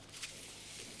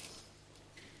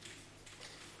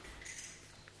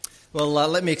Well,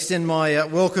 let me extend my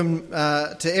welcome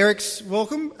to Eric's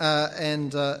welcome,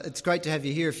 and it's great to have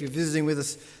you here if you're visiting with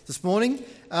us this morning.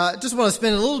 Just want to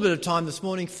spend a little bit of time this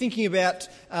morning thinking about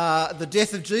the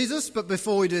death of Jesus, but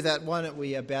before we do that, why don't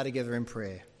we bow together in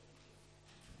prayer.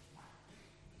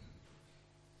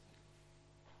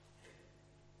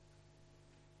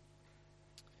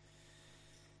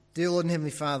 Dear Lord and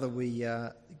Heavenly Father, we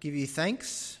give you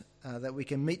thanks that we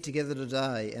can meet together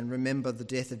today and remember the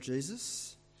death of Jesus.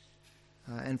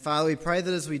 And Father, we pray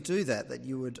that as we do that, that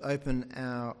you would open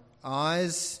our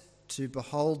eyes to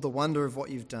behold the wonder of what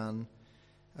you've done,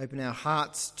 open our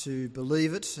hearts to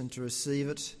believe it and to receive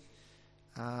it,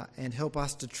 and help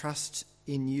us to trust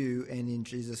in you and in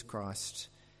Jesus Christ.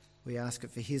 We ask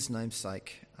it for his name's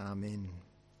sake. Amen.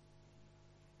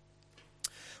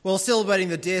 Well, celebrating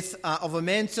the death of a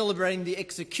man, celebrating the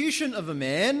execution of a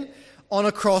man on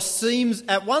a cross seems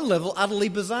at one level utterly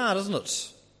bizarre, doesn't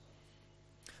it?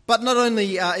 But not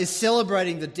only is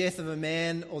celebrating the death of a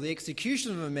man or the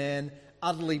execution of a man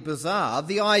utterly bizarre,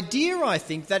 the idea, I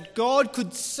think, that God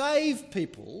could save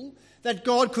people, that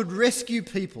God could rescue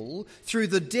people through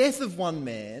the death of one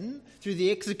man, through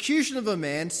the execution of a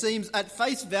man, seems at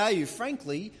face value,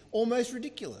 frankly, almost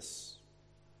ridiculous.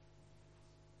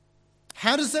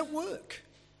 How does that work?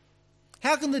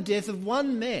 How can the death of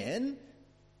one man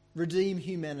redeem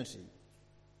humanity?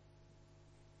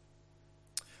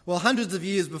 Well, hundreds of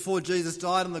years before Jesus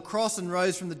died on the cross and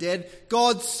rose from the dead,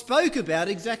 God spoke about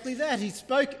exactly that. He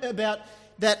spoke about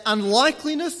that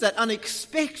unlikeliness, that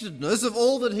unexpectedness of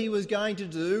all that he was going to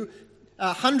do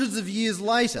hundreds of years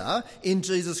later in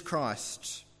Jesus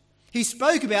Christ. He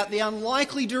spoke about the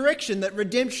unlikely direction that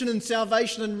redemption and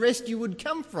salvation and rescue would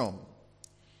come from,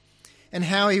 and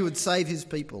how he would save his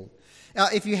people.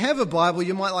 If you have a Bible,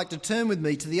 you might like to turn with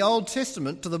me to the Old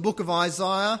Testament, to the book of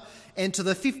Isaiah, and to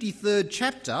the 53rd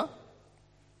chapter.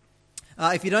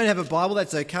 If you don't have a Bible,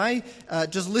 that's okay.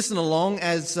 Just listen along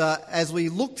as we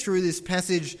look through this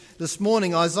passage this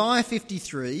morning, Isaiah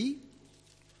 53.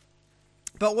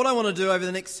 But what I want to do over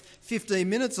the next 15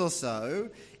 minutes or so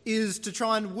is to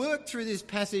try and work through this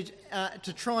passage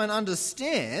to try and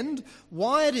understand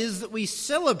why it is that we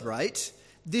celebrate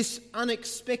this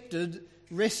unexpected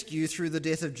rescue through the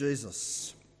death of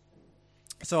Jesus.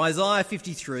 So Isaiah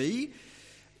 53,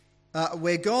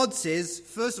 where God says,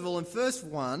 first of all, in verse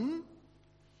 1,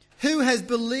 "Who has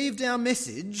believed our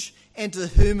message, and to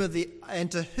whom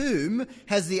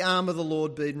has the arm of the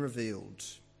Lord been revealed?"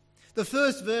 The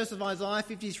first verse of Isaiah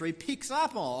 53 picks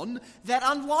up on that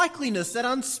unlikeliness, that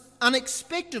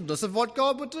unexpectedness of what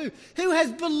God would do. Who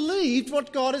has believed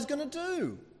what God is going to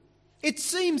do? It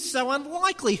seems so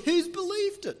unlikely. Who's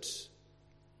believed it?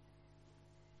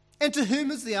 And to whom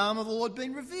has the arm of the Lord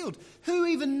been revealed? Who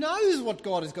even knows what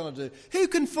God is going to do? Who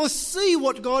can foresee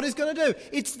what God is going to do?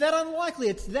 It's that unlikely.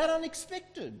 It's that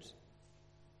unexpected.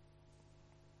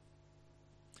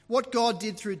 What God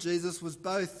did through Jesus was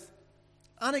both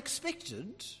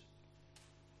unexpected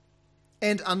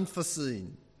and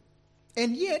unforeseen.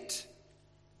 And yet,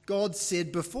 God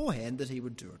said beforehand that he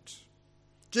would do it.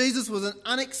 Jesus was an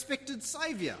unexpected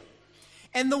Saviour.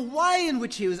 And the way in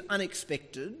which he was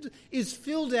unexpected is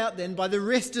filled out then by the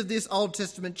rest of this Old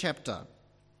Testament chapter.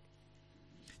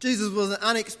 Jesus was an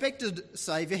unexpected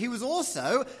Saviour. He was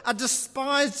also a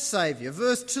despised Saviour.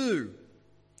 Verse 2,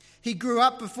 "He grew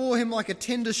up before him like a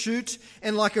tender shoot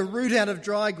and like a root out of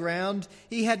dry ground.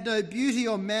 He had no beauty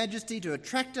or majesty to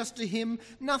attract us to him,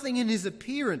 nothing in his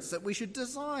appearance that we should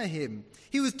desire him.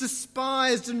 He was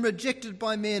despised and rejected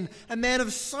by men, a man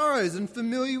of sorrows and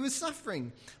familiar with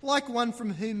suffering. Like one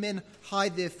from whom men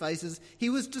hide their faces, he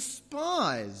was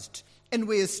despised, and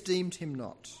we esteemed him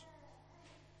not."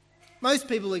 Most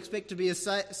people expect to be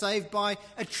saved by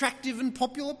attractive and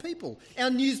popular people. Our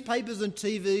newspapers and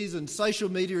TVs and social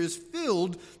media is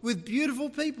filled with beautiful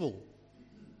people.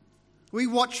 We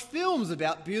watch films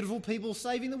about beautiful people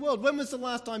saving the world. When was the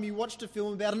last time you watched a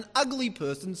film about an ugly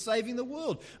person saving the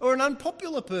world or an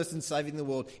unpopular person saving the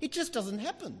world? It just doesn't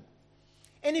happen.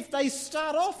 And if they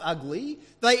start off ugly,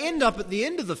 they end up at the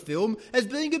end of the film as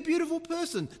being a beautiful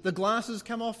person. The glasses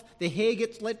come off, their hair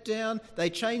gets let down, they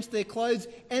change their clothes,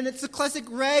 and it's a classic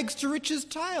rags to riches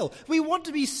tale. We want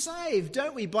to be saved,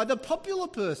 don't we, by the popular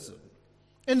person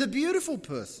and the beautiful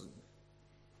person.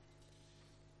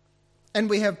 And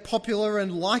we have popular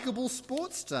and likeable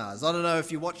sports stars. I don't know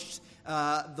if you watched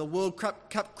the World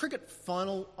Cup cricket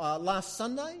final last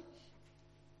Sunday,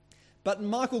 but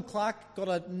Michael Clark got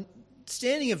a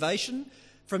standing ovation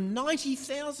from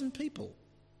 90,000 people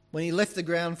when he left the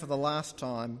ground for the last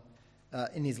time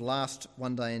in his last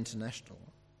one-day international.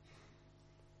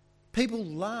 People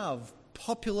love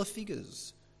popular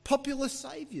figures, popular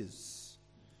saviours.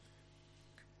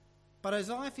 But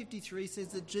Isaiah 53 says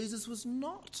that Jesus was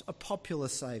not a popular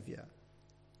saviour.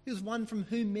 He was one from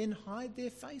whom men hide their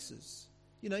faces.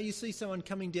 You know, you see someone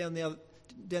coming down the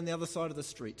other side of the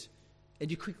street and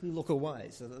you quickly look away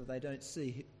so that they don't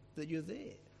see that you're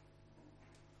there.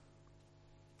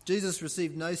 Jesus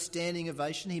received no standing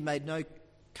ovation. He made no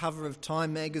cover of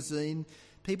Time magazine.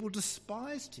 People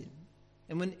despised him.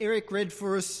 And when Eric read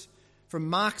for us from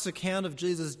Mark's account of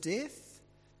Jesus' death,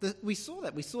 we saw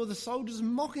that. We saw the soldiers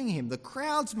mocking him, the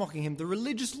crowds mocking him, the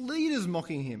religious leaders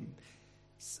mocking him.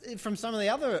 From some of the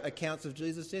other accounts of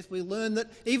Jesus' death, we learn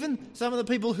that even some of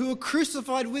the people who were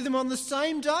crucified with him on the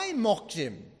same day mocked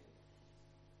him.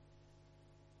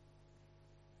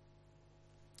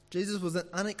 Jesus was an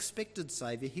unexpected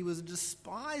saviour. He was a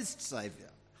despised saviour.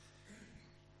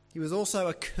 He was also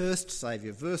a cursed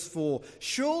saviour. Verse 4,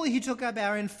 surely he took up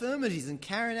our infirmities and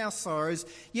carried our sorrows,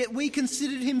 yet we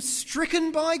considered him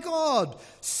stricken by God,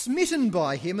 smitten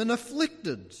by him and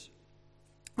afflicted.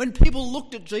 When people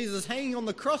looked at Jesus hanging on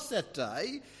the cross that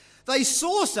day, they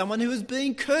saw someone who was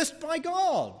being cursed by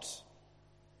God.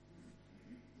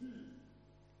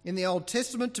 In the Old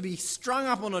Testament, to be strung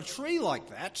up on a tree like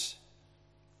that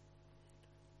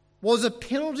was a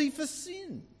penalty for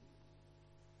sin.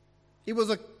 It was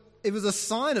a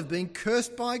sign of being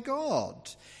cursed by God.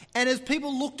 And as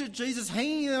people looked at Jesus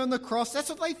hanging there on the cross, that's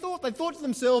what they thought. They thought to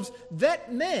themselves,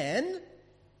 that man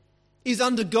is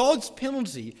under God's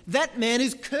penalty. That man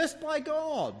is cursed by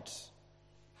God.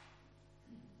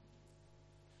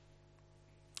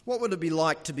 What would it be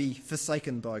like to be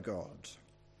forsaken by God?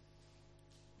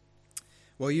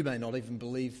 Well, you may not even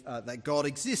believe that God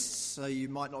exists, so you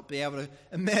might not be able to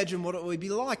imagine what it would be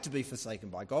like to be forsaken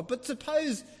by God. But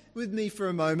suppose with me for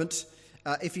a moment,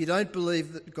 if you don't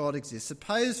believe that God exists,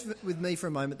 suppose with me for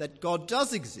a moment that God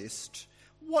does exist.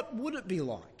 What would it be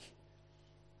like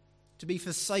to be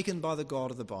forsaken by the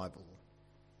God of the Bible?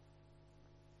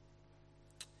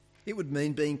 It would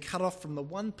mean being cut off from the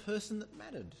one person that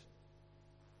mattered.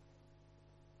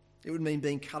 It would mean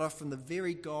being cut off from the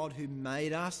very God who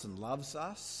made us and loves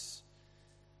us,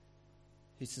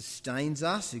 who sustains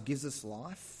us, who gives us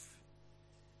life.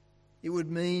 It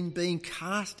would mean being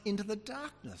cast into the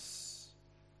darkness.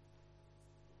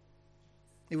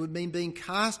 It would mean being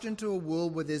cast into a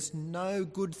world where there's no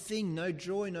good thing, no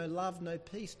joy, no love, no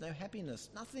peace, no happiness,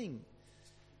 nothing.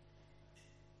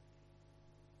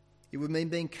 It would mean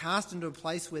being cast into a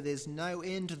place where there's no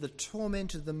end to the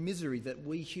torment and the misery that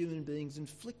we human beings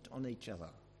inflict on each other.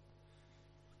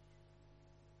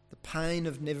 The pain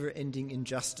of never-ending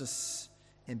injustice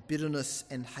and bitterness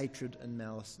and hatred and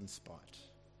malice and spite.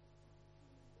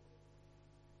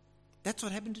 That's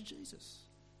what happened to Jesus.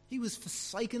 He was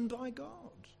forsaken by God,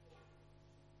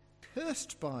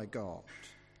 cursed by God,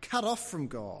 cut off from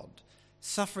God,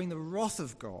 suffering the wrath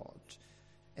of God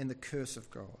and the curse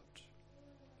of God.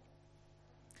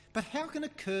 But how can a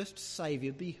cursed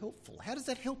saviour be helpful? How does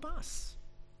that help us?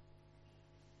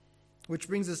 Which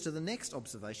brings us to the next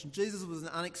observation. Jesus was an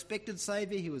unexpected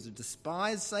saviour. He was a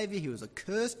despised saviour. He was a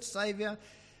cursed saviour.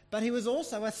 But he was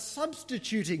also a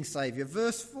substituting saviour.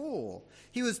 Verse 4.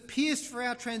 He was pierced for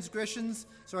our transgressions.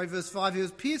 Verse 5. He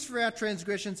was pierced for our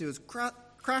transgressions. He was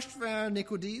crushed for our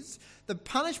iniquities. The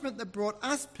punishment that brought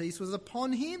us peace was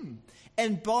upon him,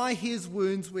 and by his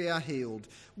wounds we are healed.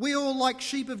 We all like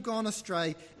sheep have gone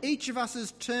astray. Each of us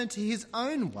has turned to his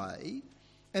own way,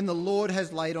 and the Lord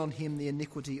has laid on him the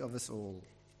iniquity of us all.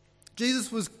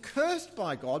 Jesus was cursed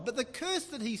by God, but the curse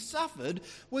that he suffered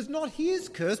was not his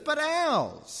curse, but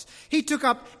ours. He took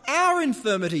up our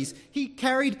infirmities. He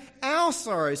carried our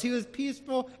sorrows. He was pierced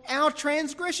for our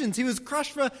transgressions. He was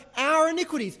crushed for our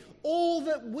iniquities. All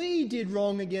that we did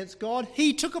wrong against God,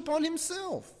 he took upon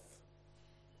himself.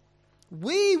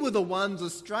 We were the ones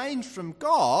estranged from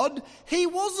God. He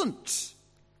wasn't.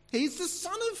 He's the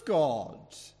Son of God,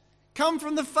 come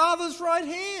from the Father's right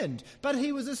hand. But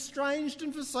he was estranged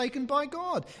and forsaken by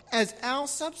God as our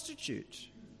substitute.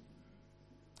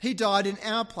 He died in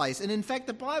our place. And in fact,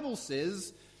 the Bible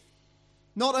says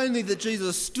not only that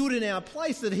Jesus stood in our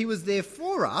place, that he was there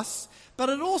for us, but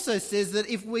it also says that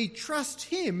if we trust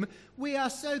him, we are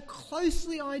so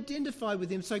closely identified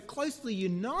with him, so closely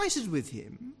united with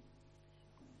him,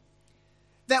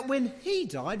 that when he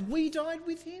died, we died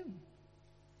with him.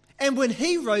 And when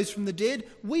he rose from the dead,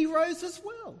 we rose as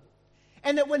well.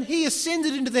 And that when he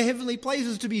ascended into the heavenly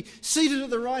places to be seated at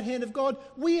the right hand of God,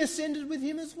 we ascended with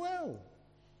him as well.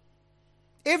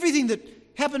 Everything that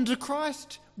happened to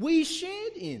Christ, we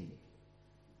shared in.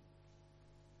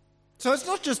 So it's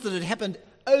not just that it happened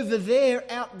over there,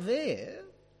 out there.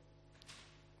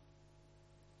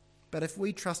 But if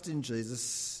we trust in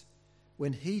Jesus,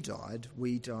 when he died,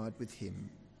 we died with him.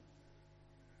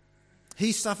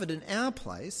 He suffered in our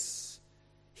place.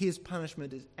 His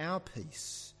punishment is our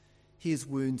peace. His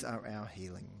wounds are our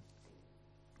healing.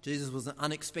 Jesus was an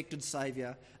unexpected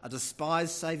Saviour, a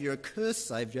despised Saviour, a cursed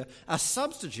Saviour, a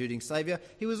substituting Saviour.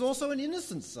 He was also an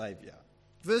innocent Saviour.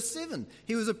 Verse 7,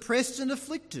 he was oppressed and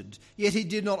afflicted, yet he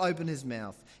did not open his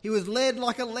mouth. He was led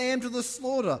like a lamb to the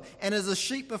slaughter, and as a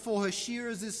sheep before her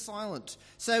shearers is silent,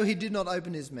 so he did not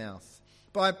open his mouth.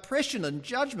 By oppression and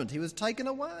judgment he was taken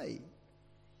away.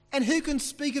 And who can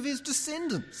speak of his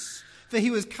descendants? For he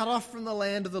was cut off from the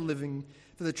land of the living.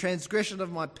 For the transgression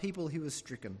of my people he was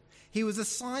stricken. He was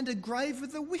assigned a grave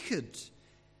with the wicked,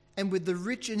 and with the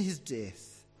rich in his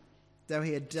death, though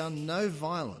he had done no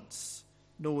violence,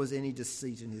 nor was any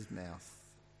deceit in his mouth.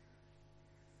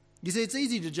 You see, it's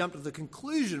easy to jump to the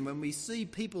conclusion when we see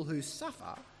people who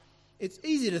suffer. It's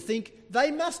easy to think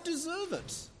they must deserve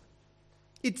it.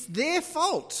 It's their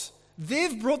fault.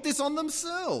 They've brought this on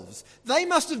themselves. They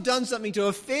must have done something to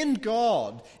offend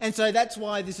God, and so that's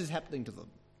why this is happening to them.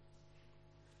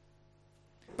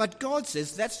 But God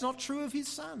says that's not true of his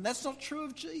Son. That's not true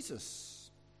of Jesus.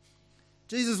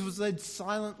 Jesus was led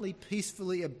silently,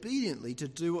 peacefully, obediently to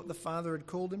do what the Father had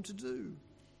called him to do.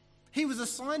 He was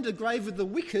assigned a grave with the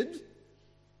wicked,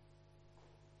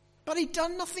 but he'd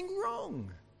done nothing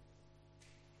wrong.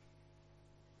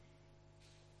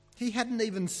 He hadn't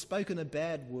even spoken a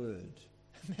bad word.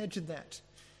 Imagine that.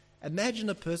 Imagine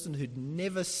a person who'd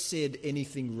never said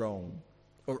anything wrong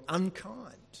or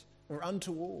unkind or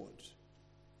untoward.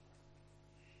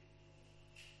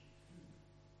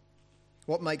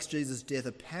 What makes Jesus' death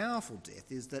a powerful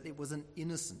death is that it was an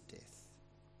innocent death.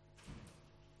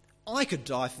 I could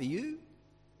die for you,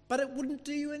 but it wouldn't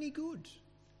do you any good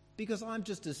because I'm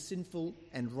just as sinful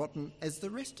and rotten as the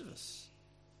rest of us.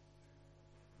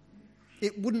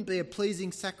 It wouldn't be a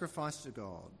pleasing sacrifice to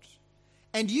God.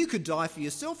 And you could die for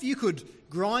yourself. You could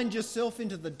grind yourself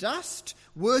into the dust,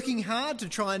 working hard to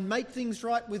try and make things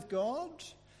right with God.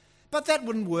 But that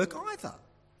wouldn't work either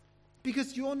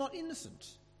because you're not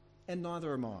innocent. And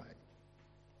neither am I.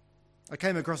 I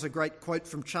came across a great quote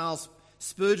from Charles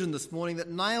Spurgeon this morning that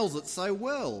nails it so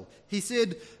well. He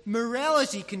said,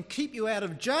 "Morality can keep you out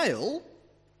of jail,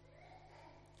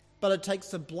 but it takes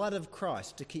the blood of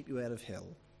Christ to keep you out of hell."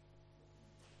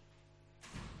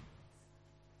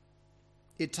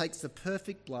 It takes the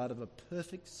perfect blood of a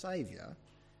perfect Saviour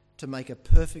to make a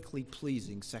perfectly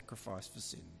pleasing sacrifice for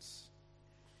sins.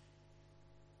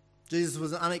 Jesus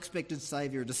was an unexpected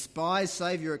Saviour, a despised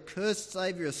Saviour, a cursed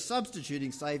Saviour, a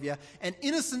substituting Saviour, an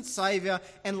innocent Saviour,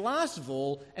 and last of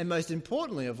all, and most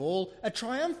importantly of all, a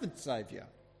triumphant Saviour.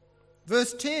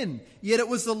 Verse 10, "Yet it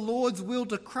was the Lord's will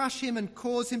to crush him and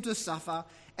cause him to suffer,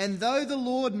 and though the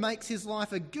Lord makes his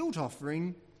life a guilt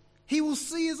offering, he will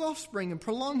see his offspring and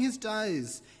prolong his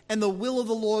days, and the will of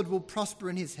the Lord will prosper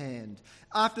in his hand.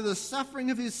 After the suffering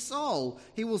of his soul,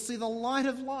 he will see the light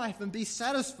of life and be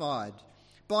satisfied.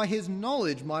 By his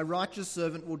knowledge, my righteous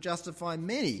servant will justify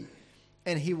many,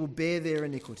 and he will bear their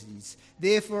iniquities.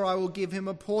 Therefore I will give him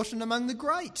a portion among the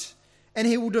great, and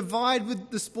he will divide with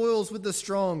the spoils with the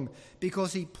strong,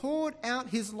 because he poured out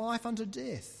his life unto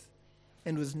death,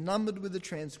 and was numbered with the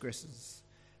transgressors.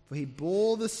 For he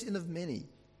bore the sin of many,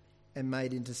 and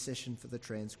made intercession for the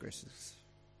transgressors."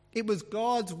 It was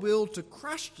God's will to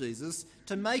crush Jesus,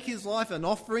 to make his life an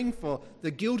offering for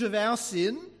the guilt of our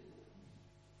sin.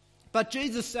 But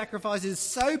Jesus' sacrifice is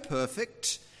so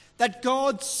perfect that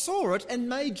God saw it and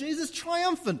made Jesus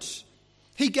triumphant.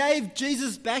 He gave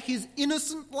Jesus back his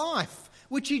innocent life,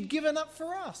 which he'd given up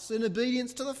for us in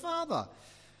obedience to the Father.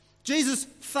 Jesus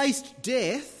faced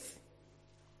death.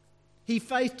 He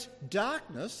faced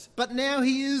darkness, but now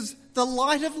he is the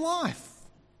light of life.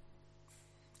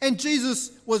 And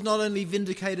Jesus was not only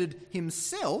vindicated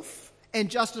himself and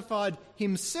justified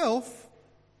himself,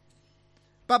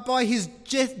 but by his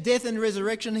death and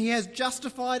resurrection, he has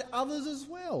justified others as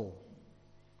well.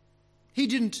 He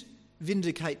didn't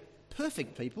vindicate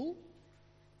perfect people.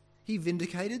 He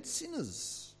vindicated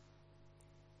sinners.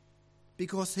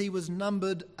 Because he was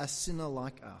numbered a sinner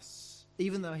like us,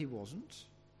 even though he wasn't.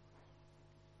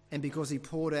 And because he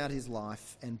poured out his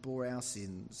life and bore our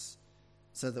sins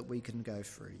so that we can go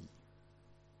free.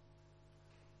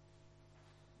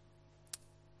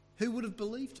 Who would have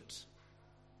believed it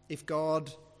if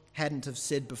God hadn't have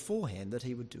said beforehand that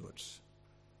he would do it?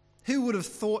 Who would have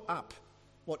thought up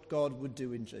what God would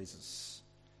do in Jesus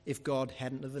if God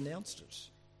hadn't have announced it?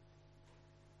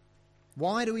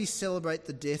 Why do we celebrate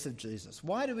the death of Jesus?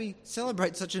 Why do we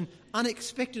celebrate such an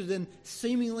unexpected and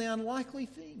seemingly unlikely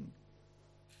thing?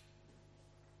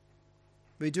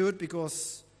 We do it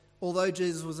because although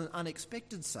Jesus was an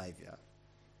unexpected Saviour,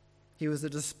 he was a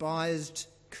despised,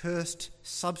 cursed,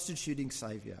 substituting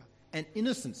Saviour, an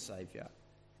innocent Saviour,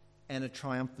 and a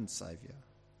triumphant Saviour.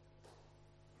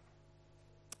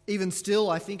 Even still,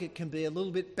 I think it can be a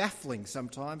little bit baffling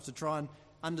sometimes to try and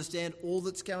understand all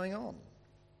that's going on.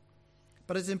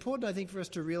 But it's important, I think, for us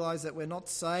to realise that we're not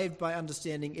saved by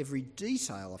understanding every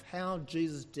detail of how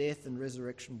Jesus' death and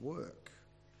resurrection work.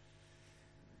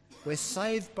 We're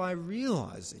saved by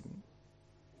realising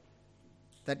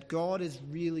that God is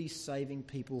really saving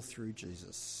people through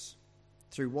Jesus,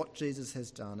 through what Jesus has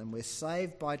done, and we're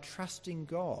saved by trusting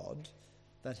God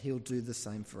that he'll do the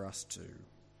same for us too.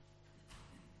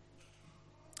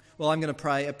 Well, I'm going to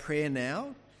pray a prayer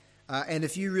now, and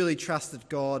if you really trust that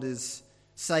God is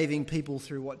saving people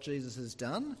through what Jesus has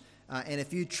done, and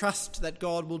if you trust that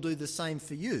God will do the same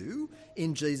for you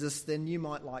in Jesus, then you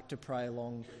might like to pray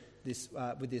along this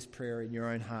with this prayer in your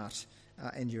own heart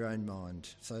and your own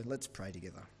mind. So let's pray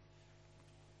together.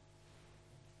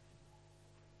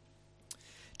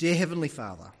 Dear Heavenly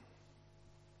Father,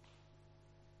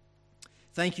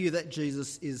 thank you that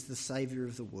Jesus is the Saviour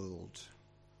of the world.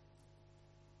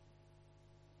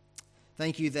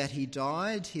 Thank you that he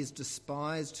died his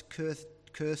despised,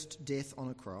 cursed death on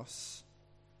a cross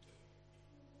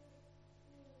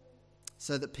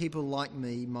so that people like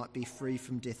me might be free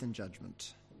from death and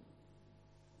judgment,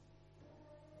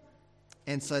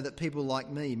 and so that people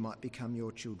like me might become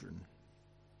your children.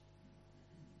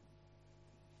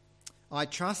 I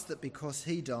trust that because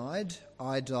he died,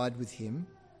 I died with him.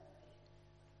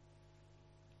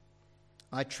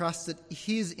 I trust that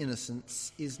his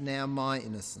innocence is now my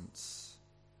innocence.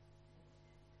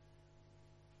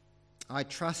 I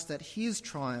trust that his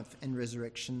triumph and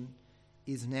resurrection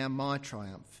is now my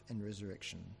triumph and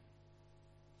resurrection.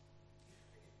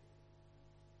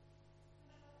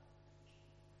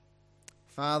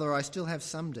 Father, I still have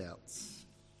some doubts,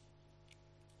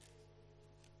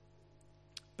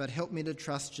 but help me to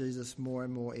trust Jesus more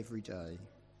and more every day.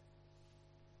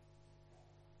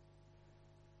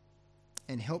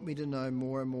 And help me to know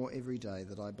more and more every day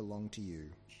that I belong to you.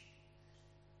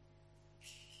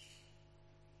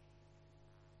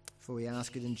 For we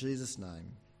ask it in Jesus'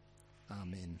 name.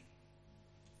 Amen.